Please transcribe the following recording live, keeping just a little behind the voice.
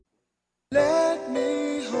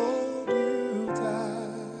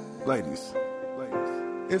Ladies,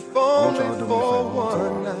 If I want only y'all to do me a for favor one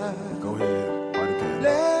one time. night, Go ahead, light a candle.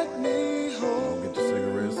 let me hold Get your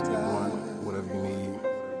cigarettes, get one, whatever you need.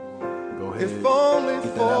 Go ahead, If only get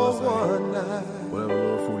that for Alizé, one night, whatever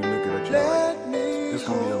little fruity liquor that you let like. me It's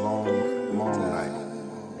gonna be a long, hold long tight.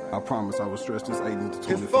 night. I promise I will stretch this 8 into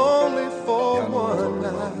 24. If only for Y'all know what I'm one talking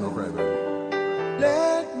about. No night, crap, baby.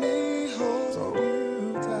 let me hold So,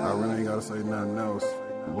 you tight. I really ain't gotta say nothing else.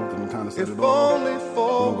 Luther done kind of said If it all. only We're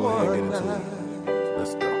for gonna go ahead and one get into night, it.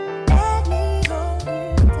 Let's go. Let me hold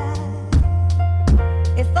you tight.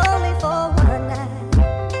 If only for one night.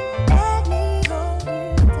 Let me hold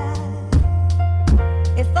you tight.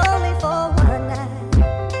 If only for one night.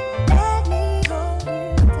 Let me hold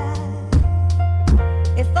you tight.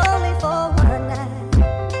 If only for one night.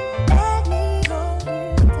 Let me hold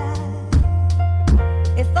you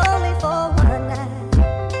tight. If only for one night.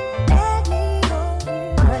 Let me hold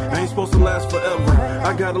you tight. I ain't supposed to last forever.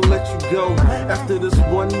 I gotta let you go. After this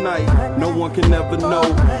one night, no one can ever know.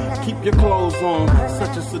 Keep your clothes on,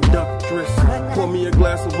 such a seductress. Pour me a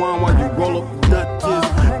glass of wine while you roll up the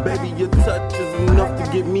Dutchess. Baby, your touch is enough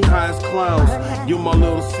to get me high as clouds. You're my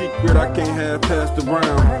little secret I can't have passed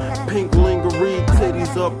around. Pink lingerie,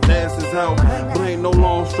 titties up, asses out. But ain't no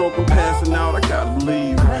long stroke and passing out. I gotta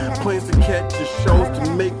leave. Plans to catch your shows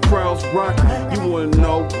to make crowds rock. You wanna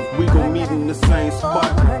know if we gon' meet in the same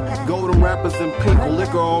spot. Golden rappers and pink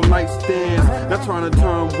liquor all night stands. Not trying to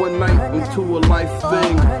turn one night into a life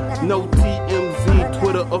thing. No TMZ,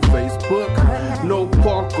 Twitter or Facebook. No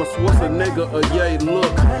Park or Schwarzenegger or yay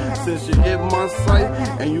look. Since you're in my sight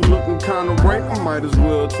and you looking kinda right, I might as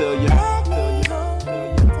well tell you.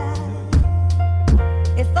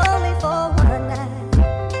 If only for one night,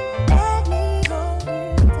 let me hold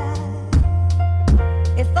you tight.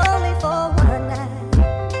 If only for one night,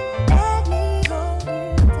 let me hold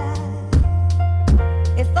you tight.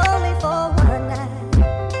 If only for one night,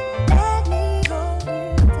 let me hold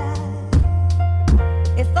you tight.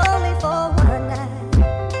 If only for one night,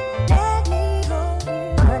 let me hold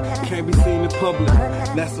you tight. Can't be seen in public,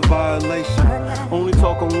 that's a violation. Only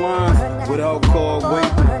talk on lines without call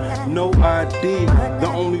waiting. No ID, the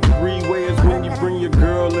only three-way is when you bring your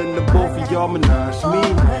girl and the both of y'all menage me.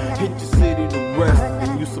 Hit your city to rest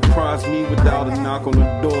and you surprise me without a knock on the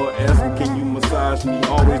door asking can you massage me,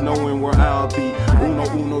 always knowing where I'll be.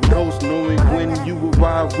 Uno dos, knowing when you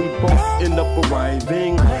arrive we both end up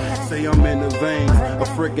arriving. Say I'm in the veins, a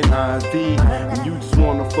freaking IV, and you just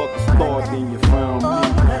wanna fuck a star, then you found me.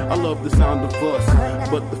 I love the sound of us,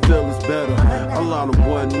 but the feel is better. A lot of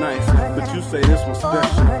one nights, but you say this one's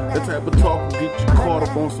special. The type of talk will get you caught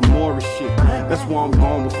up on some Maurice shit. That's why I'm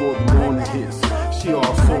gone before the morning hits. She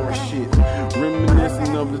all sore as shit,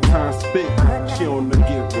 reminiscing of the time spent. She on the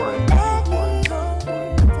get right.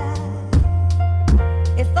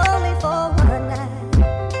 If only for one night,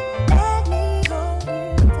 let me hold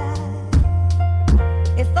you tight.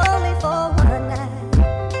 If only for one night,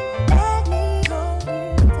 let me hold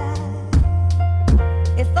you tight.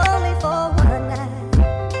 If only for one night,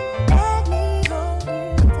 let me hold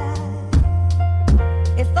you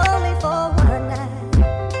tight. If only for one night,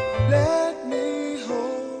 let me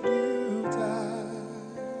hold you tight.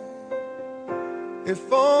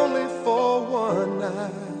 If only for one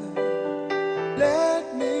night,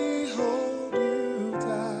 let me hold you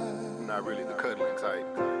tight. Not really the cuddling type.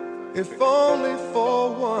 If only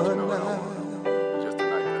for one night. Just a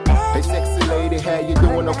night. Hey sexy lady, how you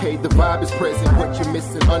doing? Okay, the vibe is present, but you're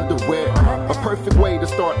missing underwear. A perfect way to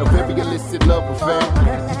start a very illicit love affair.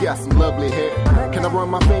 You got some lovely hair. Can I run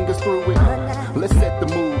my fingers through it? Let's set the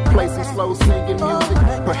mood. Play some slow singing music,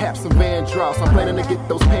 perhaps some Van Dross. I'm planning to get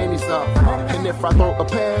those panties off. And if I throw a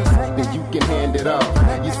pass, then you can hand it off.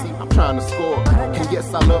 You see, I'm trying to score, and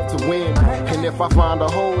yes, I love to win. And if I find a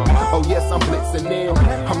hole, oh yes, I'm blitzing in.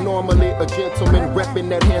 I'm normally a gentleman, repping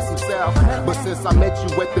that handsome South. But since I met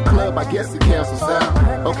you at the club, I guess it cancels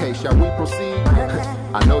out. Okay, shall we proceed?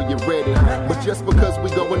 I know you're ready, but just because we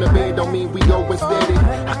go in the bed don't mean we going steady.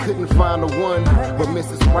 I couldn't find the one, but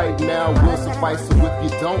Mrs. Right now will suffice. So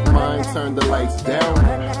if you don't mind, turn the lights down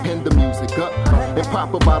and the music up, and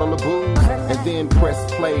pop a bottle of booze, and then press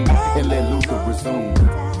play and let Luther resume.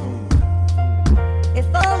 if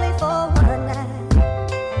only for one night.